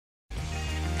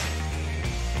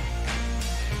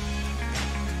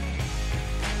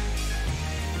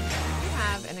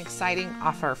exciting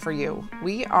offer for you.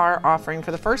 We are offering, for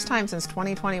the first time since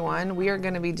 2021, we are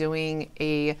going to be doing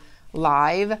a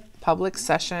live public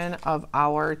session of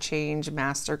our Change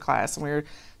Masterclass. And we're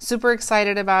super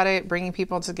excited about it, bringing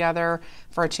people together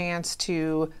for a chance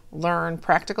to learn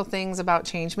practical things about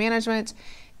change management.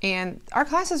 And our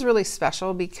class is really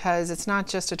special because it's not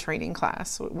just a training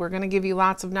class. We're going to give you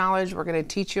lots of knowledge. We're going to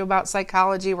teach you about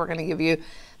psychology. We're going to give you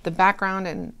the background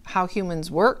and how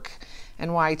humans work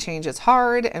and why change is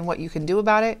hard and what you can do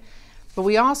about it. But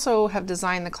we also have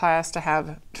designed the class to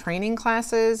have training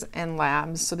classes and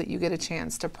labs so that you get a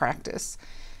chance to practice.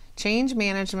 Change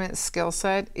management skill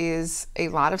set is a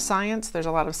lot of science. There's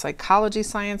a lot of psychology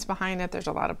science behind it. There's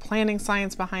a lot of planning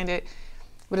science behind it.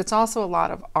 But it's also a lot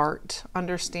of art,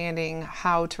 understanding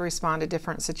how to respond to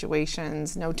different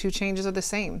situations. No two changes are the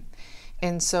same.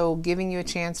 And so giving you a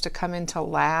chance to come into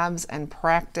labs and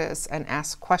practice and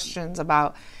ask questions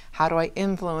about how do I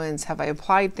influence? Have I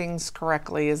applied things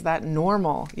correctly? Is that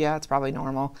normal? Yeah, it's probably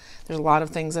normal. There's a lot of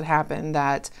things that happen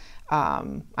that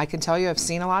I can tell you I've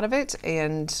seen a lot of it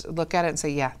and look at it and say,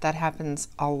 yeah, that happens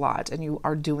a lot and you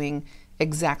are doing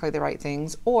exactly the right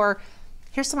things. Or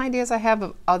here's some ideas I have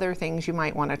of other things you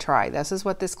might want to try. This is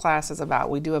what this class is about.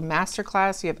 We do a master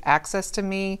class. You have access to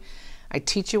me. I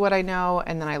teach you what I know,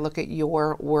 and then I look at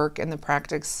your work and the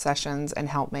practice sessions and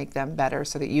help make them better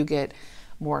so that you get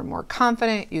more and more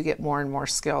confident, you get more and more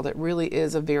skilled. It really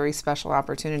is a very special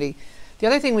opportunity. The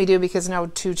other thing we do, because no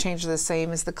two changes the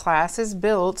same, is the class is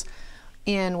built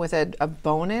in with a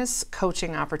bonus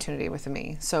coaching opportunity with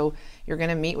me. So you're going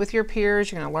to meet with your peers,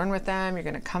 you're going to learn with them, you're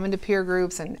going to come into peer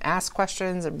groups and ask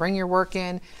questions and bring your work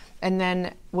in. And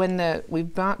then when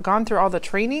we've gone through all the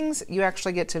trainings, you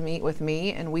actually get to meet with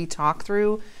me and we talk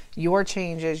through your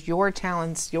changes, your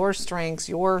talents, your strengths,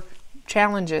 your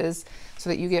challenges, so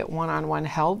that you get one-on-one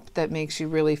help that makes you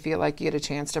really feel like you get a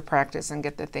chance to practice and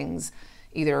get the things,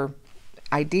 either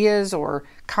ideas or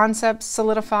concepts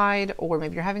solidified, or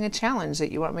maybe you're having a challenge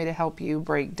that you want me to help you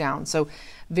break down. So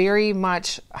very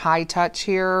much high touch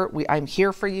here. I'm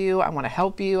here for you. I want to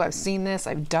help you. I've seen this,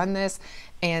 I've done this,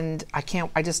 and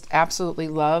I just absolutely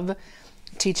love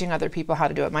teaching other people how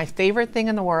to do it. My favorite thing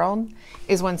in the world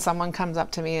is when someone comes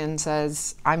up to me and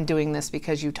says, I'm doing this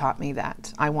because you taught me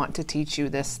that. I want to teach you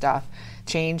this stuff.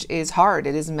 Change is hard.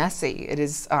 It is messy. It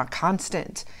is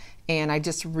constant. And I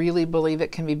just really believe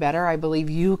it can be better. I believe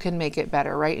you can make it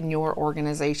better, right, in your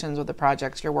organizations with the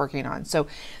projects you're working on. So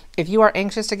if you are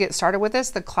anxious to get started with this,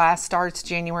 the class starts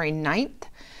January 9th.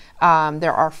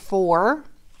 There are 4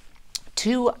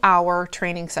 2-hour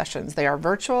training sessions. They are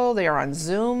virtual. They are on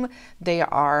Zoom. They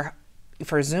are,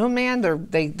 for Zoom, man,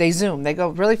 they Zoom. They go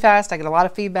really fast. I get a lot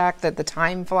of feedback that the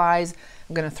time flies.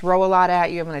 I'm going to throw a lot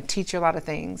at you. I'm going to teach you a lot of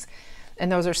things.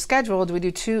 And those are scheduled. We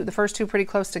do the first 2 pretty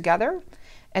close together,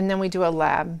 and then we do a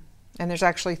lab. And there's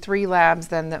actually 3 labs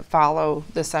then that follow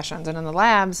the sessions. And in the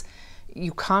labs,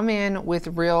 you come in with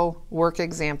real work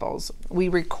examples. We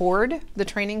record the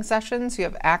training sessions. You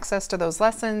have access to those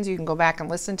lessons. You can go back and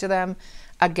listen to them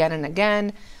again and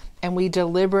again. And we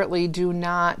deliberately do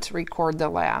not record the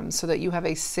lab so that you have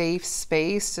a safe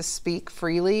space to speak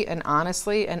freely and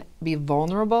honestly and be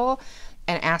vulnerable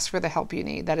and ask for the help you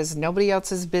need. That is nobody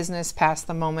else's business past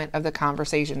the moment of the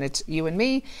conversation. It's you and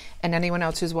me, and anyone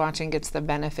else who's watching gets the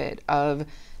benefit of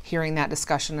hearing that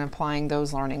discussion and applying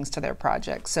those learnings to their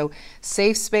projects. So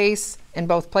safe space in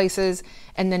both places,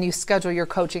 and then you schedule your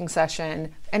coaching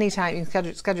session anytime. You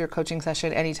can schedule your coaching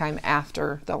session anytime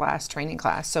after the last training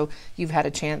class. So you've had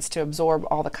a chance to absorb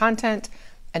all the content,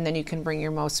 and then you can bring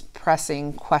your most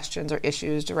pressing questions or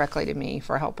issues directly to me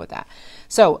for help with that.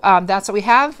 So that's what we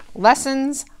have: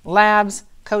 lessons, labs,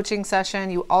 coaching session.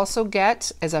 You also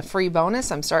get, as a free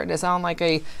bonus, I'm starting to sound like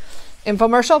a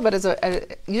infomercial, but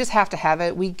you just have to have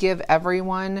it. We give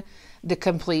everyone the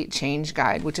complete change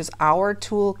guide, which is our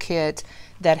toolkit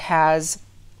that has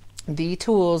the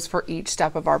tools for each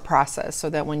step of our process, so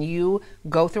that when you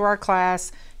go through our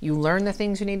class, you learn the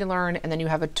things you need to learn, and then you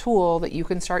have a tool that you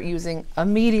can start using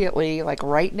immediately, like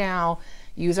right now.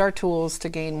 Use our tools to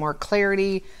gain more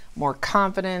clarity, more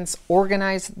confidence,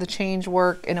 organize the change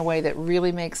work in a way that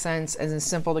really makes sense and is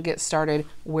simple to get started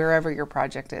wherever your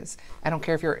project is. I don't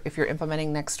care if you're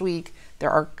implementing next week.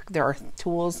 There are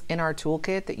tools in our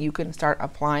toolkit that you can start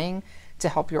applying to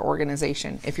help your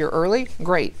organization. If you're early,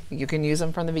 great. You can use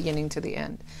them from the beginning to the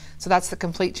end. So that's the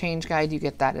complete change guide. You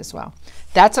get that as well.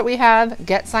 That's what we have.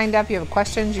 Get signed up. If you have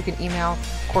questions, you can email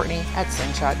Courtney at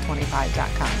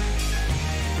slingshot25.com.